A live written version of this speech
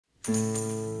Your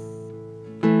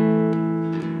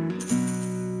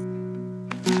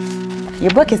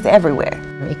book is everywhere.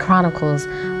 It chronicles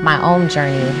my own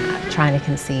journey trying to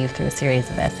conceive through a series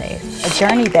of essays. A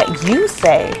journey that you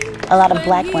say a lot of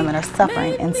Black women are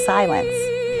suffering in silence.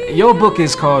 Your book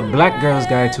is called Black Girl's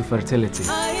Guide to Fertility.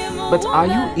 But are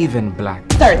you even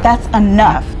Black? Sir, that's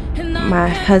enough. My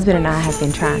husband and I have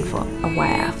been trying for a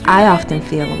while. I often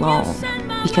feel alone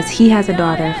because he has a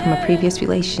daughter from a previous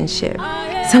relationship.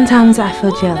 Sometimes I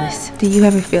feel jealous. Do you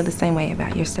ever feel the same way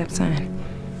about your stepson?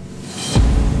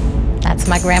 That's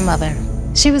my grandmother.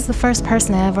 She was the first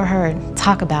person I ever heard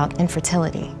talk about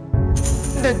infertility.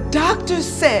 The doctor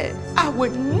said I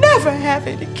would never have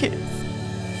any kids.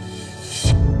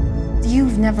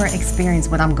 You've never experienced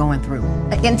what I'm going through.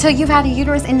 Until you've had a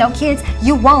uterus and no kids,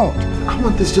 you won't. I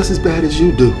want this just as bad as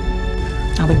you do.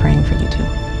 I'll be praying for you too.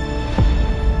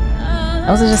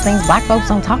 Those are just things Black folks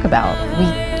don't talk about. We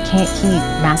can't keep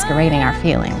masquerading our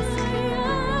feelings.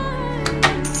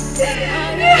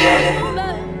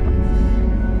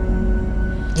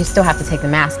 You still have to take the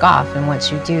mask off, and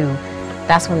once you do,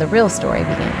 that's when the real story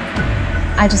begins.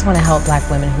 I just want to help Black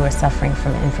women who are suffering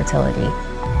from infertility.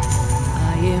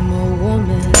 I am a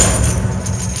woman.